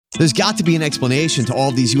There's got to be an explanation to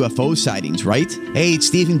all these UFO sightings, right? Hey, it's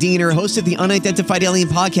Stephen Diener, host of the Unidentified Alien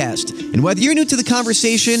Podcast. And whether you're new to the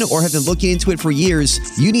conversation or have been looking into it for years,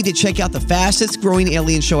 you need to check out the fastest growing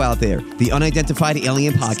alien show out there, the Unidentified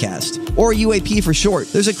Alien Podcast, or UAP for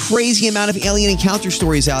short. There's a crazy amount of alien encounter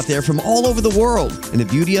stories out there from all over the world. And the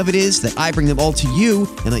beauty of it is that I bring them all to you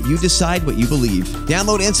and let you decide what you believe.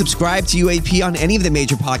 Download and subscribe to UAP on any of the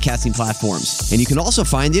major podcasting platforms. And you can also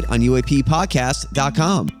find it on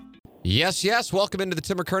UAPpodcast.com. Yes. Welcome into the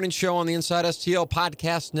Tim McKernan Show on the Inside STL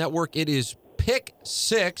Podcast Network. It is Pick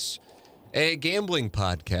 6, a gambling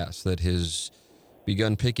podcast that has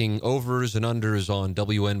begun picking overs and unders on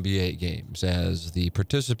WNBA games as the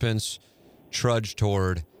participants trudge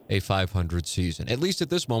toward a 500 season. At least at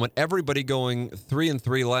this moment, everybody going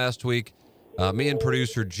 3-3 last week. Me and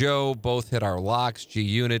producer Joe both hit our locks.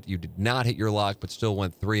 G-Unit, you did not hit your lock, but still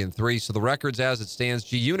went 3-3. So the records as it stands,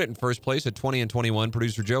 G-Unit in first place at 20-21,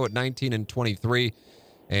 producer Joe at 19-23,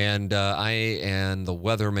 and I and the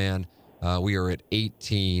Weatherman, we are at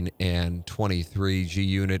 18-23.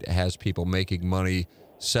 G-Unit has people making money,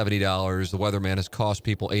 $70. The Weatherman has cost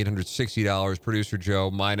people $860. Producer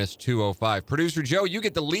Joe, minus 205. Producer Joe, you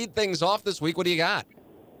get to lead things off this week. What do you got?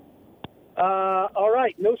 All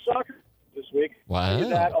right, no soccer this week.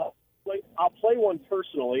 Wow. I'll play one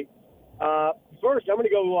personally. First, I'm going to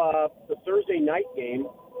go the Thursday night game.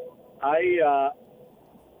 I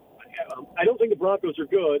don't think the Broncos are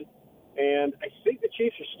good, and I think the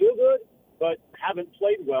Chiefs are still good, but haven't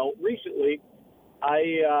played well recently.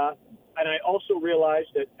 I also realize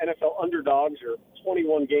that NFL underdogs are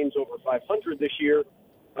 21 games over 500 this year,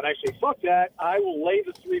 but I say fuck that. I will lay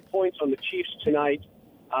the 3 points on the Chiefs tonight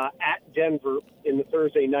at Denver in the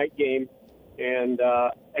Thursday night game. And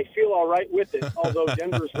I feel all right with it, although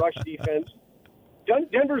Denver's rush defense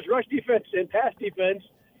and pass defense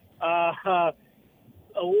a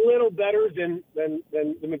little better than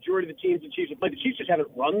the majority of the teams the Chiefs have played. The Chiefs just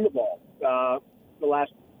haven't run the ball the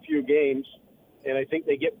last few games, and I think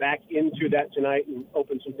they get back into that tonight and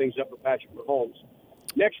open some things up for Patrick Mahomes.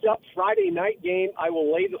 Next up, Friday night game, I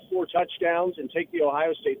will lay the 4 touchdowns and take the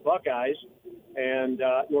Ohio State Buckeyes, and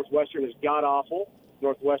Northwestern is god-awful.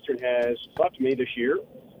 Northwestern has fucked me this year,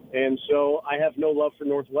 and so I have no love for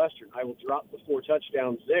Northwestern. I will drop the 4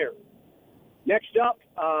 touchdowns there. Next up,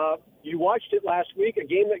 you watched it last week, a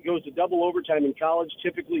game that goes to double overtime in college.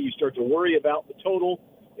 Typically, you start to worry about the total,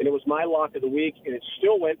 and it was my lock of the week, and it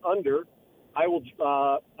still went under. I will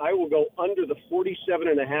go under the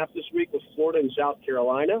 47.5 this week with Florida and South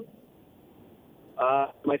Carolina.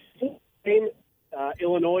 My fourth game,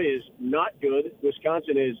 Illinois is not good.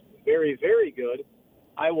 Wisconsin is very, very good.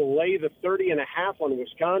 I will lay the 30.5 on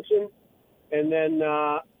Wisconsin, and then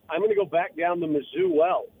I'm going to go back down the Mizzou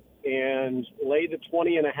well and lay the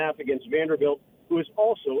 20.5 against Vanderbilt, who is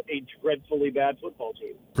also a dreadfully bad football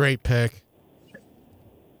team. Great pick.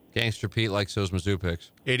 Gangster Pete likes those Mizzou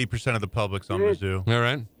picks. 80% of the public's on Mizzou. All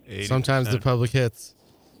right. 80%. Sometimes the public hits.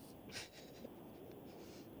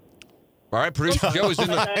 All right, producer Joe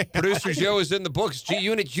is in the books.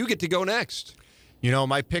 G-Unit, you get to go next. You know,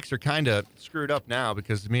 my picks are kind of screwed up now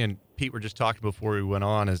because me and Pete were just talking before we went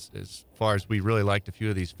on as far as we really liked a few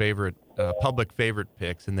of these public favorite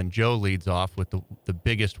picks, and then Joe leads off with the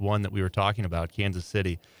biggest one that we were talking about, Kansas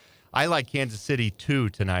City. I like Kansas City 2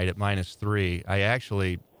 tonight at -3. I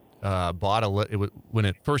actually bought when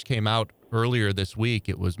it first came out earlier this week.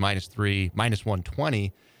 It was -3,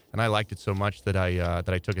 -120, and I liked it so much that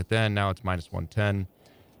I took it then. Now it's -110.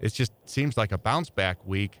 It just seems like a bounce back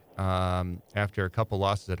week after a couple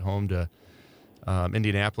losses at home to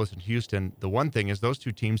Indianapolis and Houston. The one thing is those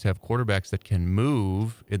two teams have quarterbacks that can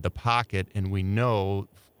move in the pocket, and we know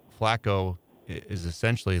Flacco is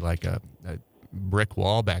essentially like a brick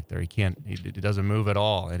wall back there. He doesn't move at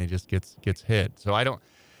all, and he just gets hit. So I don't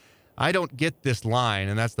get this line,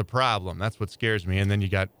 and that's the problem. That's what scares me. And then you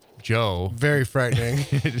got Joe, Very frightening.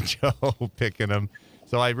 Joe picking him.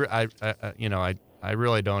 So I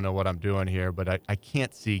really don't know what I'm doing here, but I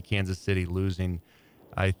can't see Kansas City losing.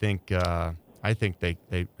 I think they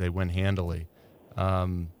win handily.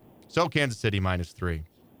 So Kansas City -3.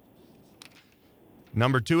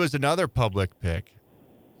 Number 2 is another public pick.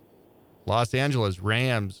 Los Angeles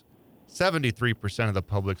Rams, 73% of the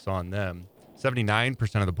public's on them.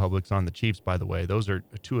 79% of the public's on the Chiefs, by the way. Those are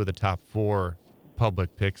 2 of the top 4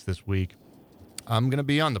 public picks this week. I'm going to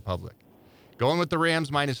be on the public. Going with the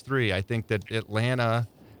Rams -3. I think that Atlanta,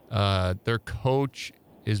 their coach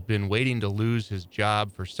has been waiting to lose his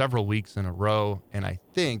job for several weeks in a row, and I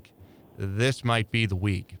think this might be the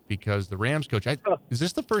week because the Rams coach, is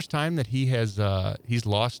this the first time that he's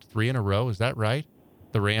lost 3 in a row? Is that right?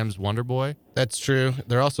 the Rams Wonder Boy? That's true.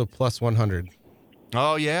 They're also plus 100.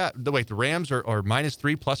 Oh, yeah. Wait, the Rams are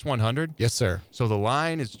 -3 plus 100? Yes, sir. So the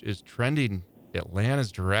line is trending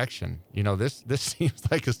Atlanta's direction. You know, this seems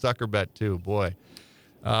like a sucker bet, too. Boy.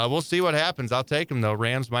 We'll see what happens. I'll take them, though.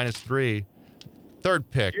 Rams -3. Third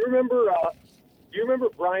pick. Do you remember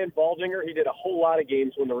Brian Baldinger? He did a whole lot of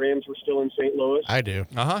games when the Rams were still in St. Louis. I do.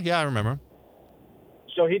 Yeah, I remember.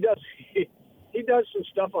 So he does some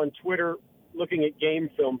stuff on Twitter looking at game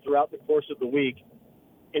film throughout the course of the week.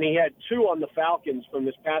 And he had two on the Falcons from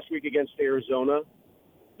this past week against Arizona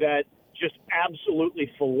that just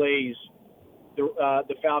absolutely fillets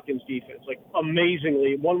the Falcons defense. Like,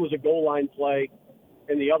 amazingly. One was a goal line play,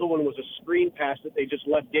 and the other one was a screen pass that they just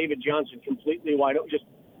left David Johnson completely wide open. Just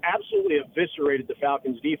absolutely eviscerated the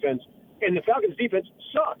Falcons defense. And the Falcons defense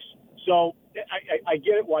sucks. So I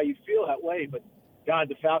get it why you feel that way, but, God,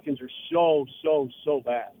 the Falcons are so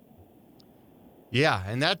bad. Yeah,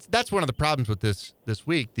 and that's one of the problems with this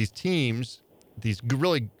week. These teams, these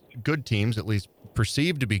really good teams, at least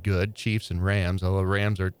perceived to be good, Chiefs and Rams, although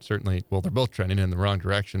Rams are certainly, well, they're both trending in the wrong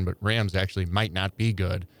direction, but Rams actually might not be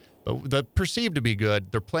good. But the perceived to be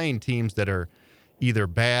good, they're playing teams that are either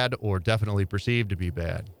bad or definitely perceived to be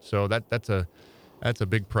bad. So that's a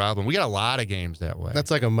big problem. We got a lot of games that way.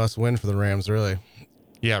 That's like a must-win for the Rams, really.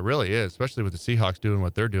 Yeah, it really is, especially with the Seahawks doing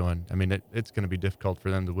what they're doing. I mean, it's going to be difficult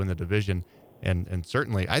for them to win the division. And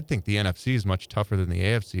certainly, I think the NFC is much tougher than the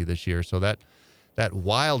AFC this year. So that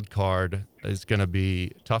wild card is going to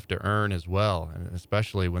be tough to earn as well, and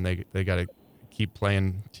especially when they got to keep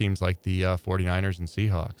playing teams like the 49ers and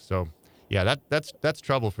Seahawks. So, yeah, that's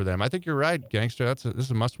trouble for them. I think you're right, Gangster. This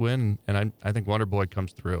is a must-win, and I think Wonder Boy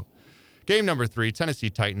comes through. Game number 3,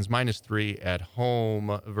 Tennessee Titans -3 at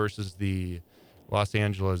home versus the Los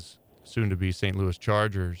Angeles, soon-to-be St. Louis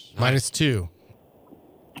Chargers. -2.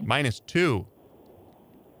 -2.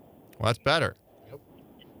 Well, that's better.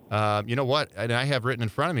 Yep. You know what? And I have written in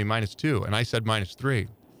front of me -2, and I said -3.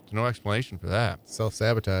 There's no explanation for that.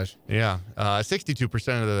 Self-sabotage. Yeah.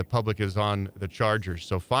 62% of the public is on the Chargers.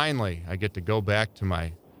 So finally, I get to go back to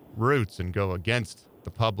my roots and go against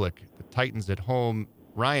the public. The Titans at home.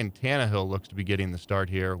 Ryan Tannehill looks to be getting the start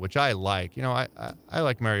here, which I like. You know, I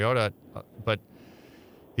like Mariota, but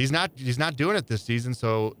he's not doing it this season.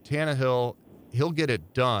 So Tannehill, he'll get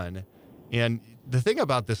it done. And the thing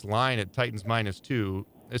about this line at Titans -2,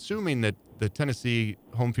 assuming that the Tennessee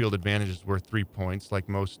home field advantage is worth 3 points, like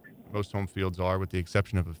most home fields are, with the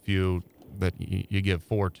exception of a few that you give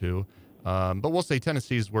 4 to. But we'll say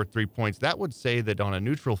Tennessee is worth 3 points. That would say that on a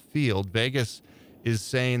neutral field, Vegas is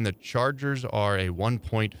saying the Chargers are a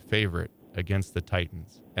 1-point favorite against the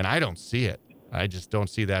Titans. And I don't see it. I just don't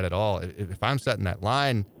see that at all. If I'm setting that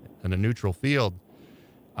line in a neutral field,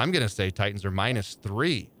 I'm going to say Titans are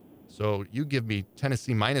 -3. So you give me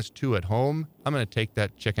Tennessee -2 at home, I'm going to take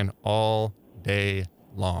that chicken all day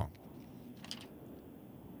long.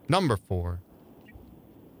 Number 4,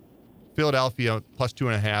 Philadelphia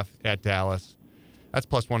 +2.5 at Dallas. That's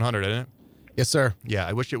 +100, isn't it? Yes, sir. Yeah,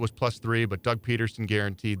 I wish it was +3, but Doug Peterson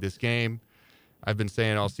guaranteed this game. I've been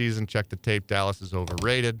saying all season, check the tape, Dallas is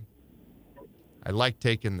overrated. I like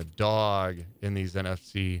taking the dog in these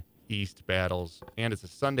NFC East battles, and it's a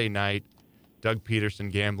Sunday night. Doug Peterson,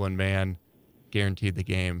 gambling man, guaranteed the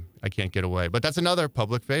game. I can't get away. But that's another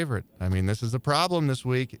public favorite. I mean, this is a problem this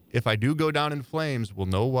week. If I do go down in flames, we'll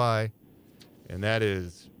know why. And that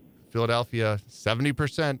is Philadelphia,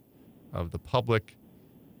 70% of the public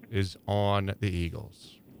is on the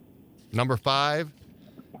Eagles. Number 5,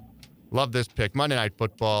 love this pick. Monday Night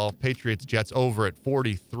Football, Patriots-Jets over at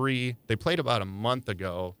 43. They played about a month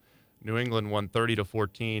ago. New England won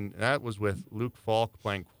 30-14. That was with Luke Falk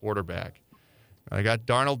playing quarterback. I got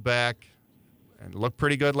Darnold back and looked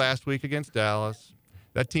pretty good last week against Dallas.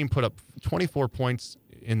 That team put up 24 points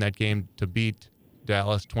in that game to beat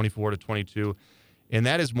Dallas 24-22. And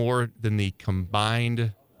that is more than the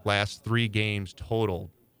combined last 3 games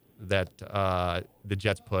total that the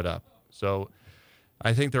Jets put up. So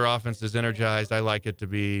I think their offense is energized. I like it to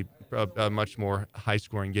be a much more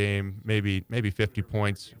high-scoring game, maybe 50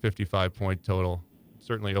 points, 55-point total,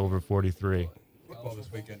 certainly over 43. Football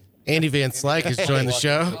this weekend. Andy Van Slyke has joined the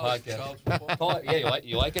show. Yeah,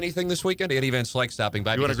 you like anything this weekend? Andy Van Slyke stopping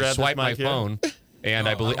by. You wanna grab swipe this my mic here? phone, and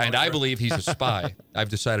I believe he's a spy. I've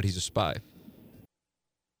decided he's a spy.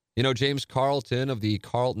 You know, James Carlton of the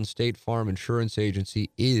Carlton State Farm Insurance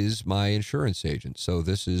Agency is my insurance agent. So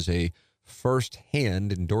this is a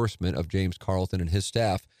first-hand endorsement of James Carlton and his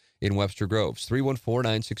staff in Webster Groves.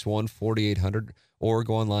 314-961-4800 or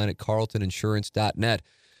go online at carltoninsurance.net.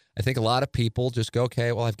 I think a lot of people just go,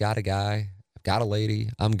 okay, well, I've got a guy, I've got a lady,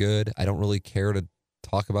 I'm good. I don't really care to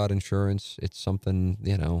talk about insurance. It's something,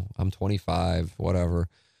 I'm 25, whatever.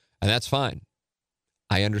 And that's fine.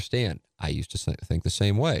 I understand. I used to think the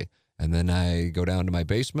same way. And then I go down to my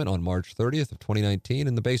basement on March 30th of 2019,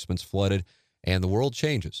 and the basement's flooded, and the world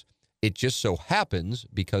changes. It just so happens,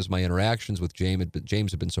 because my interactions with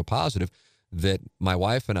James have been so positive, that my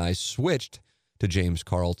wife and I switched to James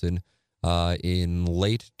Carlton in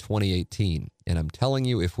late 2018. And I'm telling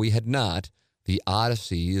you, if we had not, the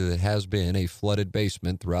odyssey that has been a flooded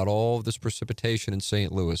basement throughout all of this precipitation in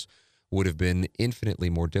St. Louis would have been infinitely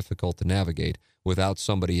more difficult to navigate without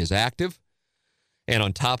somebody as active. And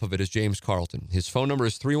on top of it is James Carlton. His phone number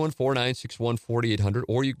is 314-961-4800,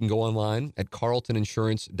 or you can go online at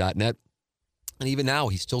carltoninsurance.net. And even now,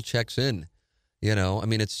 he still checks in.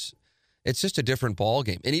 It's just a different ball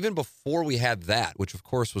game. And even before we had that, which of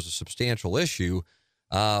course was a substantial issue,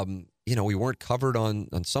 we weren't covered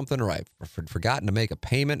on something, or I've forgotten to make a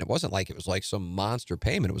payment. It wasn't like it was like some monster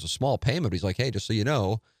payment. It was a small payment. He's like, hey, just so you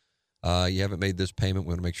know, you haven't made this payment. We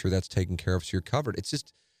want to make sure that's taken care of so you're covered. It's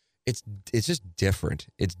just different.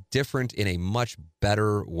 It's different in a much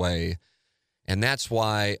better way. And that's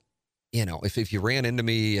why, if you ran into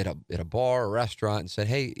me at a bar or restaurant and said,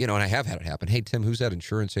 hey, and I have had it happen. Hey, Tim, who's that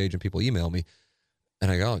insurance agent? People email me.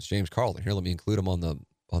 And I go, oh, it's James Carlton. Here, let me include him on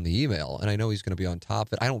the email. And I know he's going to be on top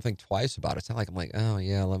of it. I don't think twice about it. It's not like I'm like, oh,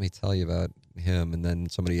 yeah, let me tell you about him. And then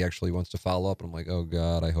somebody actually wants to follow up. And I'm like, oh,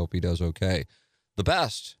 God, I hope he does okay. The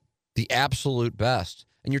best, the absolute best.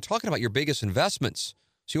 And you're talking about your biggest investments.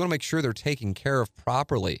 So you want to make sure they're taken care of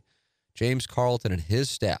properly. James Carlton and his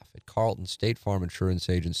staff at Carlton State Farm Insurance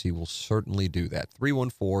Agency will certainly do that.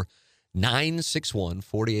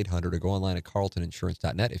 314-961-4800, or go online at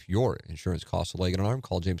carltoninsurance.net. If your insurance costs a leg and an arm,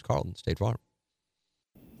 call James Carlton, State Farm.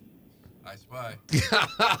 I spy.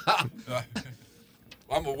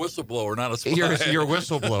 I'm a whistleblower, not a spy. You're a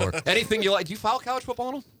whistleblower. Anything you like? Do you follow college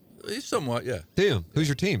football? Somewhat, yeah. Do you? Who's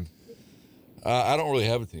your team? I don't really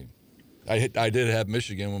have a team. I did have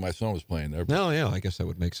Michigan when my son was playing there. No, yeah, I guess that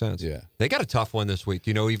would make sense. Yeah. They got a tough one this week.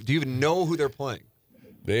 Do you even know who they're playing?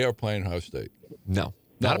 They are playing Ohio State. No.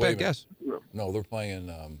 Not a bad guess. No, they're playing,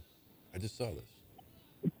 I just saw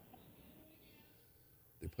this.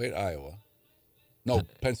 They played Iowa. No,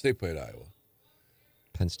 Penn State played Iowa.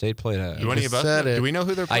 Penn State played Iowa. Do any of us? Do we know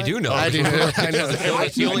who they're playing? I do know. I do. I know.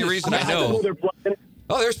 That's the only reason I know. They're playing.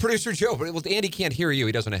 Oh, there's producer Joe. But Andy can't hear you.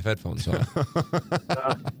 He doesn't have headphones on.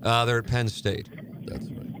 They're at Penn State. That's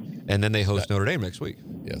right. And then they host Notre Dame next week.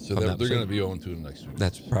 Yeah, so they're going to be 0-2 next week.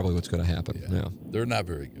 That's probably what's going to happen. Yeah. They're not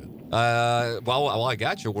very good. Well, I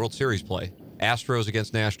got you. World Series play. Astros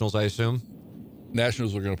against Nationals, I assume.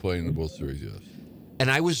 Nationals are going to play in the World Series, yes. And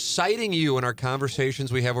I was citing you in our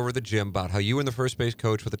conversations we have over the gym about how you were the first base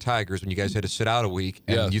coach for the Tigers when you guys had to sit out a week,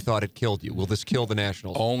 and you thought it killed you. Will this kill the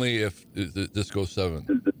Nationals? Only if this goes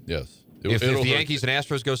 7. Yes. If the Yankees and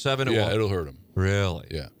Astros go 7, it won't. It'll hurt them. Really?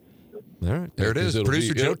 Yeah. All right. There it is.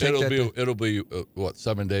 Producer Joe, it'll be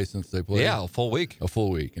 7 days since they played? Yeah, a full week. A full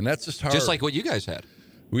week. And that's just hard. Just like what you guys had.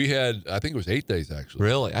 We had, I think it was 8 days, actually.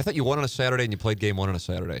 Really? I thought you won on a Saturday and you played game 1 on a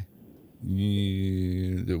Saturday.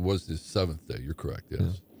 It was the 7th day. You're correct, yes.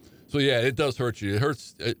 Yeah. So, yeah, it does hurt you. It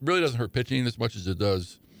hurts. It really doesn't hurt pitching as much as it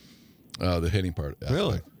does the hitting part. Aspect.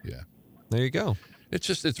 Really? Yeah. There you go.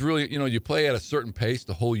 It's really, you play at a certain pace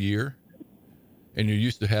the whole year, and you're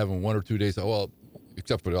used to having 1 or 2 days. Well,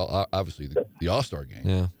 except for obviously the All-Star game.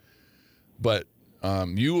 Yeah. But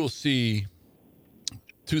you will see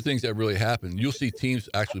two things that really happen. You'll see teams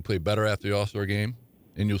actually play better after the All-Star game,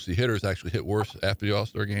 and you'll see hitters actually hit worse after the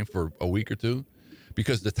All-Star game for a week or two,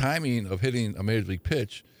 because the timing of hitting a major league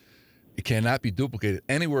pitch, it cannot be duplicated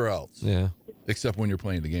anywhere else. Yeah. Except when you're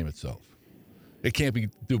playing the game itself. It can't be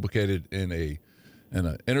duplicated in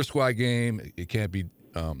an inter-squad game. It can't be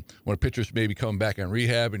when a pitcher's maybe coming back on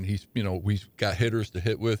rehab and he's got hitters to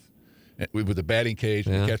hit with the batting cage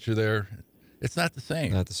and the catcher there. It's not the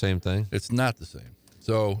same. Not the same thing. It's not the same.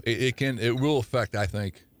 So it will affect, I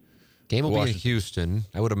think. Game will be in Houston.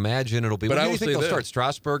 I would imagine it'll be. But when I do you will think say they'll this. start?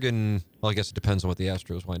 Strasburg and, well, I guess it depends on what the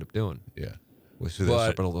Astros wind up doing. Yeah.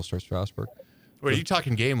 They'll start Strasburg. Wait, are you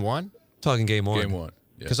talking game 1? Talking game 1. Game 1.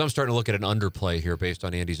 Because I'm starting to look at an underplay here based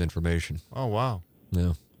on Andy's information. Oh, wow.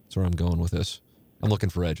 Yeah, that's where I'm going with this. I'm looking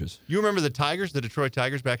for edges. You remember the Detroit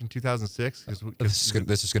Tigers back in 2006?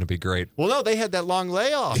 This is going to be great. Well, no, they had that long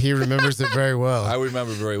layoff. He remembers it very well. I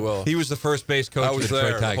remember very well. He was the first base coach I was of the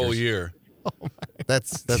Detroit there Tigers. the whole year.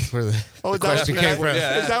 That's where the Oh, question came from.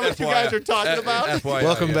 Is that what you guys are talking about? FYI,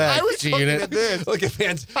 Welcome back, I was looking G-Unit. at this. Look at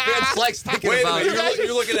Vance likes thinking Wait a about minute, it.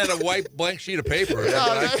 you're looking at a white blank sheet of paper. That's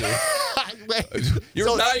what I see. Now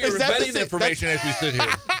you're is that inventing information as we sit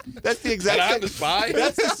here. That's the exact. And I'm the spy.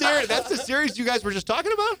 That's the series. That's the series you guys were just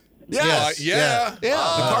talking about. Yeah. Yeah, the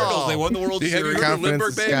Cardinals, they won the World Do you have Series. your Confidence Lindbergh,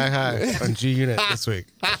 is baby? sky high on G Unit this week.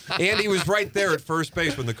 Andy was right there at first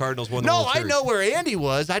base when the Cardinals won the No, World I Series. know where Andy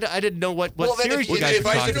was. I didn't know what Well, then series you guys If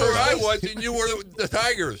were I talking knew where I about. was, then you were the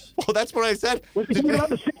Tigers. Well, that's what I said. Was he talking about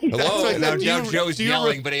the 60s? Hello. That's Now, right. now Do you- Joe's do you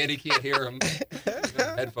yelling, but Andy can't hear him.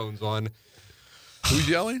 Headphones on. Who's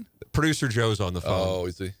yelling? Producer Joe's on the phone. Oh,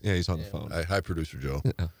 is he? Yeah, he's on the phone. Hi, producer Joe.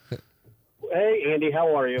 Hey, Andy,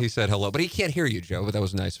 how are you? He said hello, but he can't hear you, Joe. But that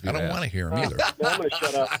was nice of you. I don't want to hear him either. No, I'm going to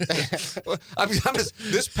shut up. I'm just.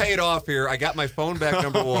 This paid off here. I got my phone back,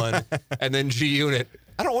 number one, and then G Unit.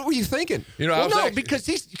 I don't. What were you thinking? You know, I Well, was no, actually,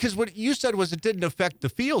 because what you said was it didn't affect the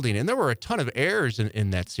fielding, and there were a ton of errors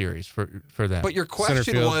in that series for that. But your question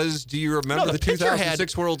field. was, do you remember No, the the pitcher had-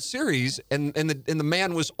 2006 World Series? And the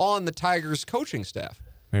man was on the Tigers coaching staff.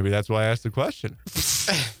 maybe that's why I asked the question.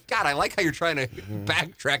 God, I like how you're trying to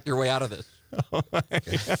backtrack your way out of this.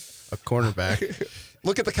 A cornerback.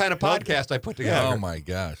 Look at the kind of podcast I put together. oh my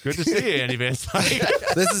gosh. Good to see you, Andy Van Dyke.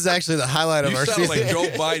 This is actually the highlight of You our sound season. like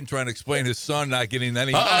Joe Biden trying to explain his son not getting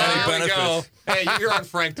any Here we benefits. go. Hey, you're on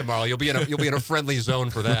Frank tomorrow. You'll be in a friendly zone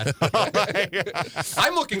for that.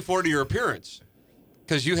 I'm looking forward to your appearance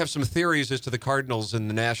because you have some theories as to the Cardinals and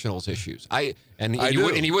the Nationals issues. I you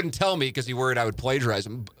do. wouldn't tell me because he worried I would plagiarize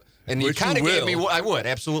him. And you Which you kind of gave me. will. I would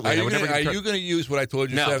absolutely. Are I you would gonna, never are do you going to use what I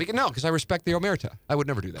told you? No, Seth? because I respect the omerta. I would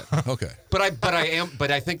never do that. Okay. But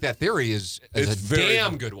I think that theory is a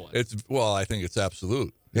damn good one. I think it's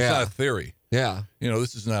absolute. It's Yeah. not a theory. Yeah.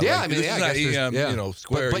 This is not. Yeah, like, I mean, this yeah, is I not guess EM. there's- yeah.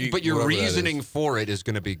 Square. But your whatever that reasoning is. for it is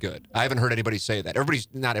going to be good. I haven't heard anybody say that.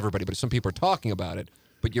 Not everybody, but some people are talking about it.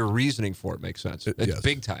 But your reasoning for it makes sense. It's yes.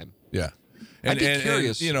 big time. Yeah. I'd be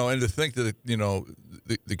curious. And to think that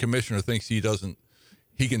the commissioner thinks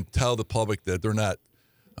he can tell the public that they're not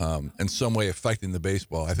in some way affecting the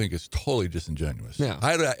baseball, I think is totally disingenuous. Yeah.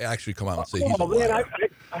 I'd actually come out and say he's a Oh, man,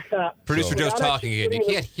 liar. Producer Joe's I'm talking actually again.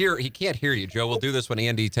 He can't hear you, Joe. We'll do this when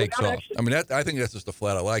Andy takes off. I mean, I think that's just a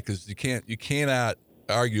flat out lie because you cannot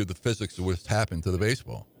argue the physics of what's happened to the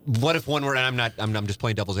baseball. What if one were? And I'm just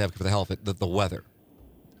playing devil's advocate for the hell of it. The weather.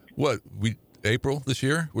 April this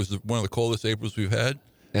year was one of the coldest Aprils we've had.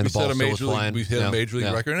 And we the ball set a still was major league, flying. we hit Yeah. a major league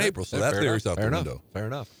Yeah. record in April, so Yeah, that fair theory's enough. out the Fair enough. window. Fair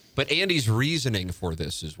enough. But Andy's reasoning for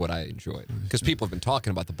this is what I enjoyed because people have been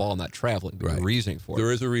talking about the ball not traveling. But the Right. reasoning for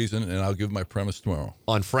There it is a reason, and I'll give my premise tomorrow.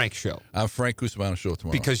 on Frank's show On Frank Cusimano's show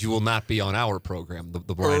tomorrow. because you will not be on our program, the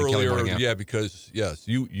Brian Kelly earlier, Morning After. yeah, because yes,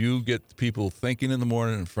 you get people thinking in the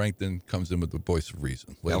morning, and Frank then comes in with the voice of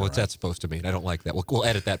reason. Yeah, what's that supposed to mean? I don't like that. We'll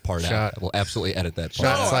edit that part out. Shot. We'll absolutely edit that part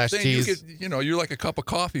Shot out. slash saying tease. you could, you're like a cup of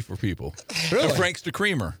coffee for people. And Frank's the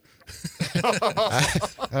creamer.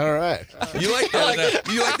 All right. You like that?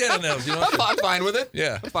 You like that enough? You know? I'm fine with it.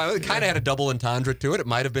 Yeah. I'm fine with it. Kind of had a double entendre to it. It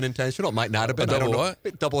might have been intentional. It might not have been. A I don't double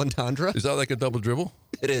know. Double entendre. Is that like a double dribble?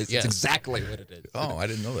 It is. Yes. It's exactly what it is. Oh, I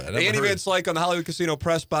didn't know that. I never Andy heard Van it. Slyke on the Hollywood Casino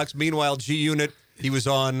press box. Meanwhile, G Unit, he was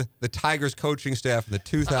on the Tigers coaching staff in the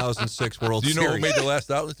 2006 World Do you know Series. who made the last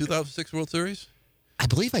out in the 2006 World Series? I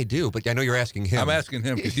believe I do, but I know you're asking him. I'm asking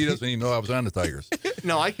him because he doesn't even know I was on the Tigers.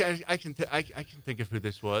 No, I can think of who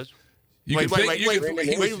this was. You Wait, can think- wait, you wait, can- wait,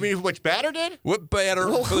 he was- wait, which batter did? What batter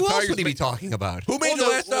Well, for the who else Tigers? would he be talking about? Who made Well,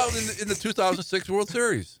 the last out in the 2006 World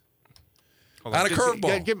Series? Hold On a Just-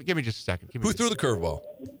 curveball. Give me just a second. Give me Who just threw a the curveball?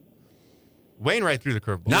 second. Wainwright threw the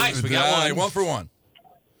curveball. Nice. We got one. 1 for 1.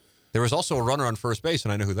 There was also a runner on first base,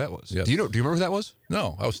 and I know who that was. Yes. Do you remember who that was?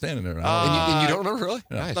 No, I was standing there. And you don't remember, really?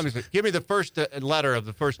 Nice. Let me see. Give me the first letter of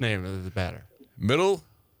the first name of the batter. Middle,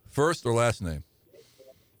 first, or last name?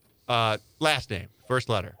 Last name, first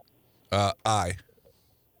letter. I.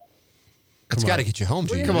 It's got to get you home,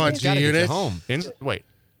 G. Come on, It's gotta get you G-Unit. home. Wait,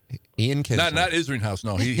 Ian Kinsler. Not Isringhouse.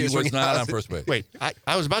 No, he was not on first base. wait.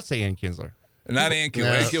 I was about to say Ian Kinsler. Not Ankiel.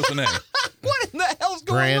 No. Ankiel's the name. What in the hell's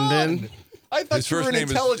going Brandon. on? I thought His you were first an name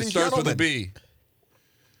intelligent starts with a gentleman. B.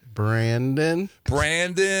 Brandon.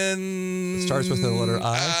 Brandon. Starts with the letter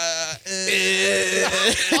I.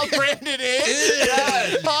 Oh, Brandon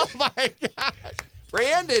Inge. Oh my God,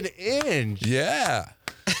 Brandon Inge. Yeah.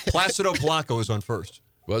 Placido Blanco was on first.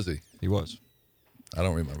 Was he? He was. I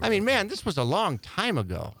don't remember. I mean, man, this was a long time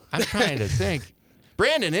ago. I'm trying to think.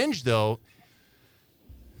 Brandon Inge, though,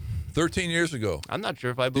 13 years ago. I'm not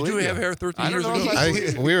sure if I Did believe you you. have hair 13 I don't years know if ago? I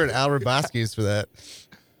believe We were at Al Raboski's for that.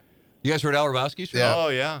 You guys were at Al Rabowski's? show? Yeah. Oh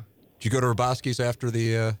yeah. Did you go to Rabowski's after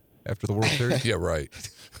the World Series? Yeah, right.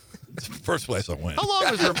 It's the first place I went. How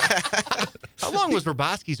long was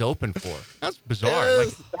Roboski's open for? That's bizarre.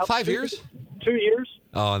 Like, 5 years? 2 years.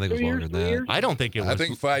 Oh, I think it was 2 longer years, than 3 that. years? I don't think it was. I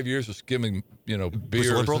think 5 years of skimming,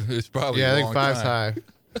 beers. liberal? It's probably Yeah, a I think long five's time. high.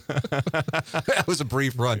 That was a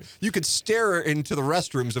brief run. You could stare into the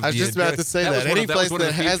restrooms of I was the just about to say that. was one Any of- was place one of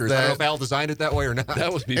that the has features. I don't know that- if Al designed it that way or not.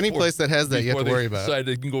 That was before, Any place that has that, you have before to they worry about. decided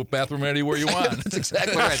you can go bathroom anywhere you want. That's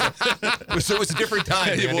exactly right. So it was a different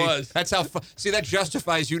time. It Andy. was. That's how. See, that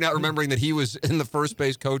justifies you not remembering that he was in the first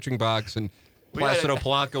base coaching box and Placido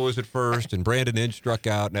Polanco was at first and Brandon Inge struck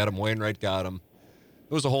out and Adam Wainwright got him.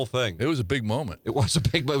 It was a whole thing. It was a big moment. It was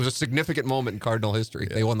a significant moment in Cardinal history.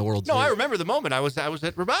 They won the World No, Series. I remember the moment. I was at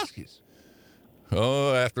Rabowski's.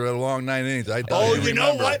 Oh, after a long 9 innings, I Oh, didn't you know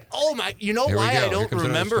remember. what? Oh my! You know Here we why go. I Here don't comes another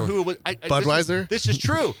remember story. who it was? Budweiser? This is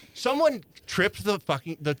true. Someone tripped the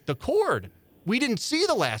fucking the cord. We didn't see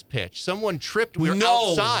the last pitch. Someone tripped. We were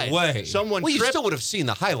no outside. way. Someone Well, you tripped. still would have seen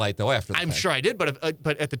the highlight though after. I'm sure I did, but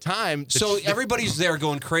at the time. So everybody's there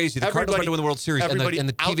going crazy. The Cardinals are to win the World Series, and everybody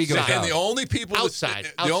the TV goes outside. out. And the only people Outside.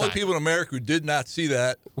 the only people in America who did not see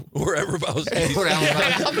that were Rabowski's.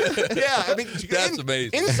 Yeah, I mean, That's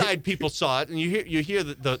amazing. Inside people saw it, and you hear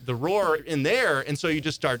the roar in there, and so you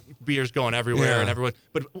just start beers going everywhere Yeah. and everyone.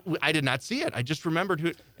 But I did not see it. I just remembered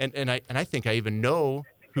who, and I think I even know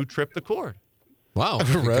who tripped the cord. Wow. Go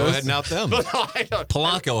ahead and out them. I don't-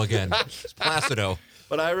 Polanco again. It's Placido.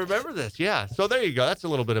 But I remember this. Yeah. So there you go. That's a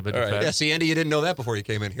little bit of a All right. defense. Yeah, see, Andy, you didn't know that before you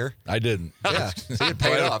came in here. I didn't. Yeah, see, it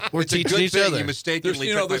paid off. We're It's a teaching good each thing other. You mistakenly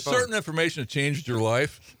There's, took my there's phone. certain information that changed your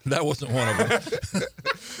life. That wasn't one of them.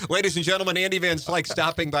 Ladies and gentlemen, Andy Van Slyke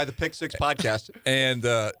stopping by the Pick Six podcast. And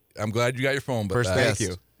I'm glad you got your phone back. First Thank best.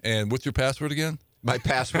 you. And what's your password again? My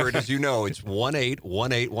password, as you know, it's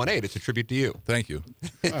 181818. It's a tribute to you. Thank you.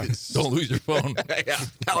 Don't lose your phone. Yeah,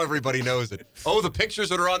 now everybody knows it. Oh, the pictures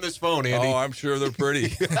that are on this phone, Andy. Oh, I'm sure they're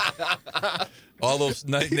pretty. All those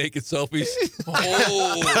naked selfies.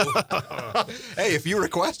 Oh, Hey, if you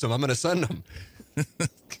request them, I'm going to send them.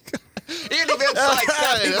 Andy Van Slyke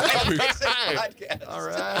stopping by the Pick Six podcast. All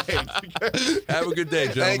right. have a good day,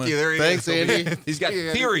 gentlemen. Thank you. There he Thanks, is. Andy. He's got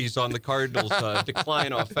theories on the Cardinals'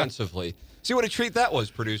 decline offensively. See what a treat that was,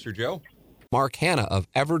 producer Joe. Mark Hanna of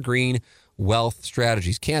Evergreen Wealth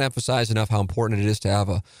Strategies. Can't emphasize enough how important it is to have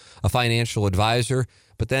a financial advisor.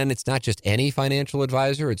 But then it's not just any financial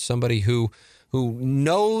advisor. It's somebody who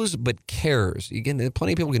knows but cares. Again,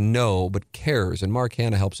 plenty of people can know but cares. And Mark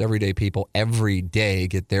Hanna helps everyday people every day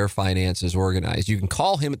get their finances organized. You can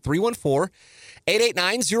call him at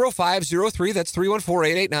 314-889-0503. That's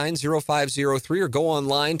 314-889-0503. Or go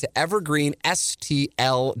online to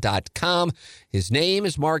evergreenstl.com. His name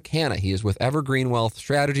is Mark Hanna. He is with Evergreen Wealth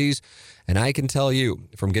Strategies. And I can tell you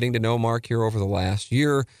from getting to know Mark here over the last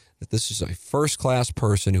year that this is a first-class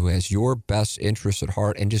person who has your best interests at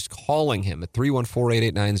heart, and just calling him at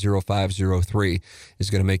 314-889-0503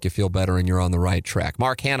 is going to make you feel better and you're on the right track.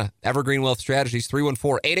 Mark Hanna, Evergreen Wealth Strategies,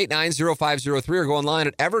 314-889-0503, or go online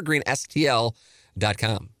at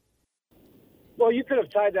evergreenstl.com. Well, you could have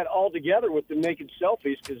tied that all together with the naked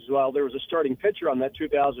selfies because, well, there was a starting pitcher on that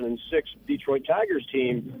 2006 Detroit Tigers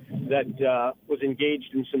team that was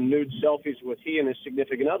engaged in some nude selfies with he and his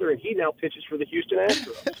significant other, and he now pitches for the Houston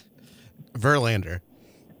Astros. Verlander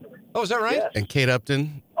Oh, is that right? Yes. and Kate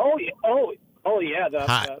Upton. Oh, yeah.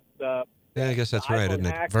 Hot. The Yeah, I guess that's right, isn't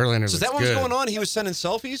it? hack. Verlander So was that what was good. going on? He was sending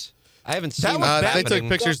selfies? I haven't seen was that They took happening.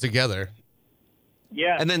 pictures together.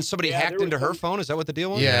 Yeah. And then somebody Yeah, hacked there into was her some- phone? Is that what the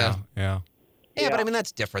deal was? Yeah. Yeah. Yeah, but Yeah. I mean,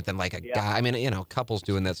 that's different than like a Yeah. guy. I mean, couples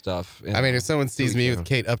doing that stuff. I mean, if someone sees me with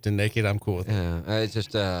Kate Upton naked, I'm cool with it. Yeah, it's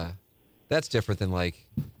just, that's different than like,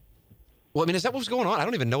 well, I mean, is that what was going on? I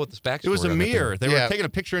don't even know what this backstory It was a on that thing mirror. They Yeah. were taking a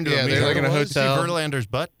picture into Yeah, a they mirror. were like in a To see hotel. Verlander's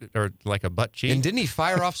butt, or like a butt cheek. And didn't he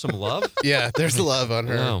fire off some love? Yeah, there's love on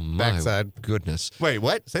her Oh, my backside. goodness. Wait,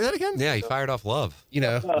 what? Say that again? Yeah, he fired off love. You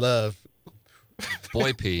know, love.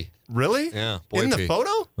 Boy pee. Really? Yeah, boy In pee. the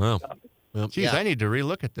photo? Oh. Jeez, Yeah. I need to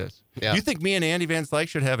relook at this. Yeah. You think me and Andy Van Slyke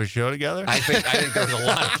should have a show together? I think there's a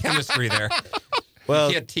lot of chemistry there. Well,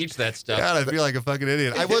 You can't teach that stuff. God, I feel like a fucking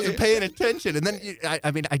idiot. I wasn't paying attention. And then,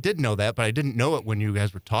 I mean, I did know that, but I didn't know it when you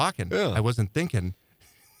guys were talking. Yeah. I wasn't thinking.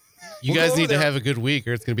 you We'll guys go need over to there. have a good week,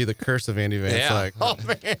 or it's going to be the curse of Andy Van Yeah. Slyke. Oh,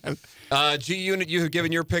 man. G Unit, you have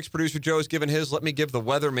given your picks. Producer Joe's given his. Let me give the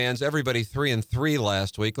Weatherman's. Everybody 3-3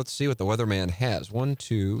 last week. Let's see what the Weatherman has. 1,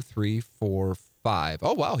 2, 3, 4, 5.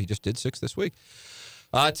 Oh, wow. He just did 6 this week.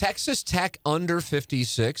 Texas Tech under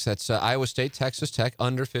 56. That's Iowa State, Texas Tech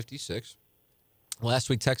under 56. Last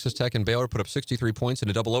week, Texas Tech and Baylor put up 63 points in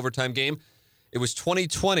a double overtime game. It was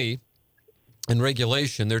 2020 in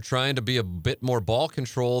regulation. They're trying to be a bit more ball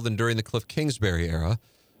control than during the Cliff Kingsbury era.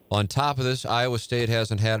 On top of this, Iowa State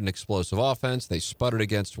hasn't had an explosive offense. They sputtered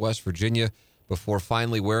against West Virginia, before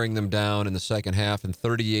finally wearing them down in the second half and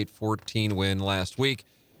 38-14 win last week.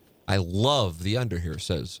 I love the under here,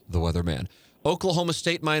 says the weatherman. Oklahoma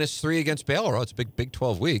State -3 against Baylor. Oh, it's a big Big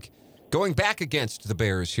 12 week. Going back against the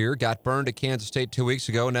Bears here. Got burned at Kansas State 2 weeks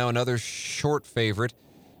ago. Now another short favorite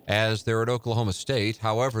as they're at Oklahoma State.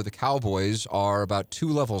 However, the Cowboys are about 2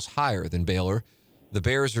 levels higher than Baylor. The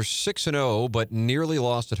Bears are 6-0, but nearly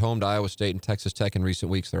lost at home to Iowa State and Texas Tech in recent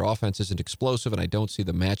weeks. Their offense isn't explosive, and I don't see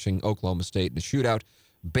them matching Oklahoma State in a shootout.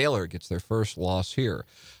 Baylor gets their first loss here.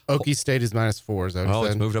 Okie State is -4. Is that what you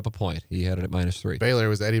It's said? moved up a point. He had it at -3. Baylor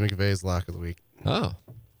was Eddie McVay's lock of the week. Oh,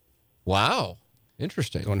 wow.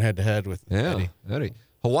 Interesting. Going head-to-head with Yeah, Eddie.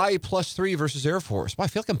 Hawaii +3 versus Air Force. Well, I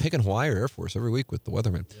feel like I'm picking Hawaii or Air Force every week with the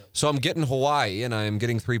weatherman. Yeah. So I'm getting Hawaii, and I'm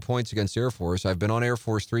getting 3 points against Air Force. I've been on Air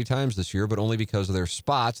Force 3 times this year, but only because of their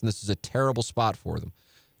spots, and this is a terrible spot for them.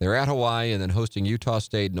 They're at Hawaii and then hosting Utah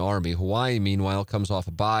State and Army. Hawaii, meanwhile, comes off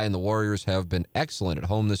a bye, and the Warriors have been excellent at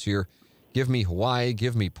home this year. Give me Hawaii,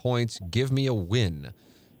 give me points, give me a win.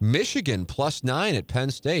 Michigan +9 at Penn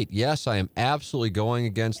State. Yes, I am absolutely going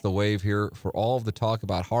against the wave here. For all of the talk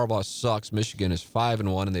about Harbaugh sucks, Michigan is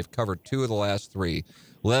 5-1, and they've covered 2 of the last 3.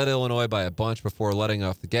 Led Illinois by a bunch before letting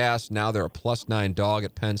off the gas. Now they're a +9 dog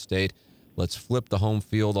at Penn State. Let's flip the home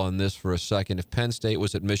field on this for a second. If Penn State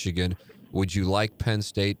was at Michigan, would you like Penn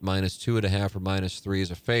State -2.5 or -3 as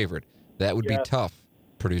a favorite? That would be tough.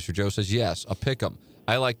 Producer Joe says yes, a pick 'em.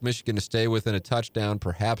 I like Michigan to stay within a touchdown,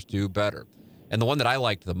 perhaps do better. And the one that I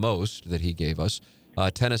liked the most that he gave us,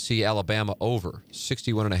 Tennessee, Alabama over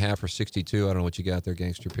 61.5 or 62. I don't know what you got there,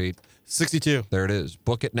 Gangster Pete. 62. There it is.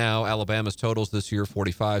 Book it now. Alabama's totals this year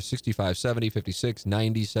 45, 65, 70, 56,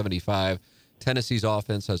 90, 75. Tennessee's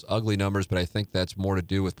offense has ugly numbers, but I think that's more to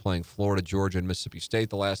do with playing Florida, Georgia, and Mississippi State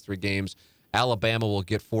the last 3 games. Alabama will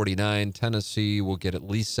get 49. Tennessee will get at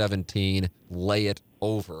least 17. Lay it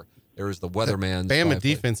over. There is the weatherman's. Bama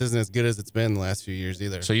defense isn't as good as it's been the last few years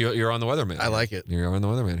either. So you're on the weatherman. I like it. You're on the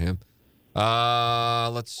weatherman, him.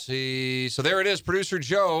 Let's see. So there it is. Producer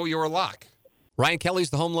Joe, your lock. Ryan Kelly's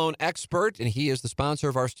the home loan expert, and he is the sponsor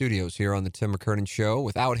of our studios here on the Tim McKernan Show.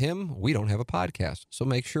 Without him, we don't have a podcast. So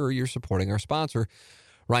make sure you're supporting our sponsor,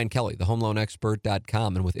 Ryan Kelly,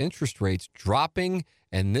 thehomeloanexpert.com. And with interest rates dropping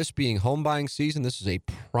and this being home buying season, this is a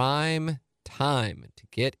prime time to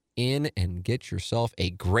get in and get yourself a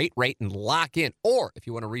great rate and lock in. Or if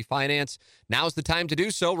you want to refinance, now's the time to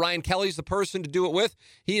do so. Ryan Kelly's the person to do it with.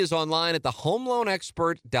 He is online at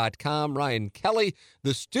thehomeloanexpert.com. Ryan Kelly,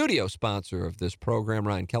 the studio sponsor of this program.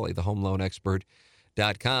 Ryan Kelly,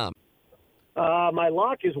 thehomeloanexpert.com. My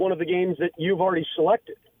lock is one of the games that you've already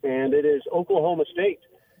selected, and it is Oklahoma State.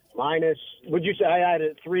 Would you say I had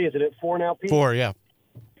it at 3? Is it at 4 now, Pete? 4, yeah.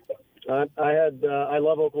 I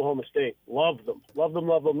love Oklahoma State. Love them.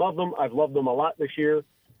 I've loved them a lot this year.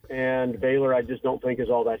 And Baylor, I just don't think is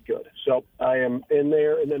all that good. So I am in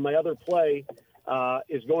there. And then my other play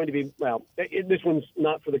is going to be, this one's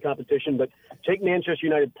not for the competition, but take Manchester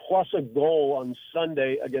United plus a goal on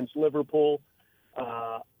Sunday against Liverpool.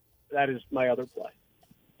 That is my other play.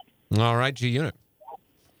 All right, G-Unit.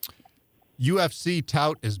 UFC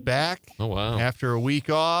Tout is back. Oh, wow. After a week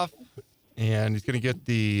off, and he's going to get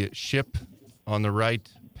the ship on the right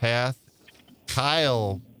path.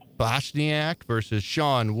 Kyle Bochniak versus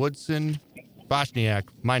Sean Woodson. Bochniak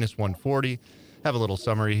 -140. Have a little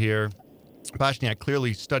summary here. Bochniak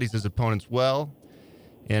clearly studies his opponents well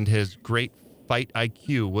and his great fight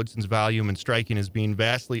IQ. Woodson's volume and striking is being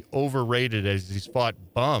vastly overrated as he's fought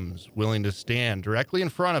bums willing to stand directly in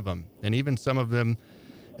front of him, and even some of them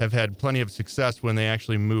have had plenty of success when they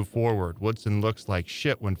actually move forward. Woodson looks like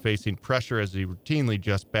shit when facing pressure as he routinely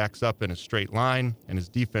just backs up in a straight line and his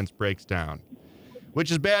defense breaks down, which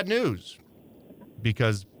is bad news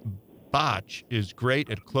because Botch is great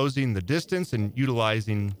at closing the distance and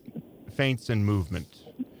utilizing feints and movement.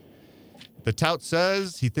 The tout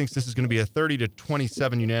says he thinks this is going to be a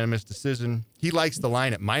 30-27 unanimous decision. He likes the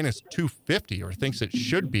line at -250, or thinks it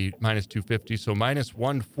should be -250, so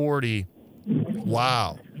 -140.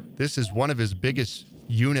 Wow. This is one of his biggest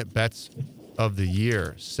unit bets of the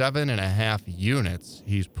year. 7.5 units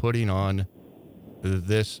he's putting on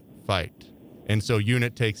this fight. And so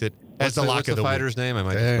unit takes it as the lock what's of the fighter's week. name? I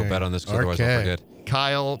might just go bet on this because otherwise I'll forget.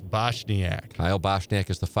 Kyle Bochniak. Kyle Bochniak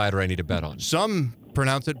is the fighter I need to bet on. Some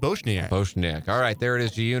pronounce it Bochniak. Bochniak. All right, there it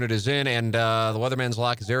is. G-Unit is in, and the weatherman's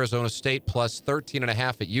lock is Arizona State plus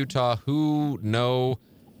 13.5 at Utah.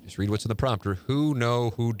 Just read what's in the prompter.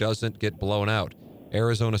 Who doesn't get blown out?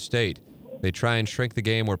 Arizona State. They try and shrink the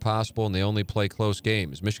game where possible, and they only play close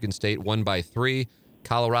games. Michigan State won by 3.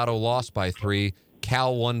 Colorado lost by 3.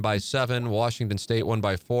 Cal won by 7. Washington State won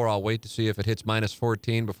by 4. I'll wait to see if it hits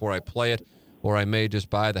 -14 before I play it. or I may just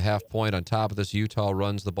buy the half point on top of this. Utah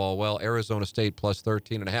runs the ball well. Arizona State plus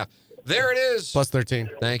 13.5. There it is. Plus 13.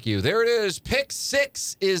 Thank you. There it is. Pick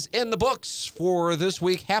 6 is in the books for this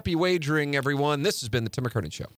week. Happy wagering, everyone. This has been the Tim McKernan Show.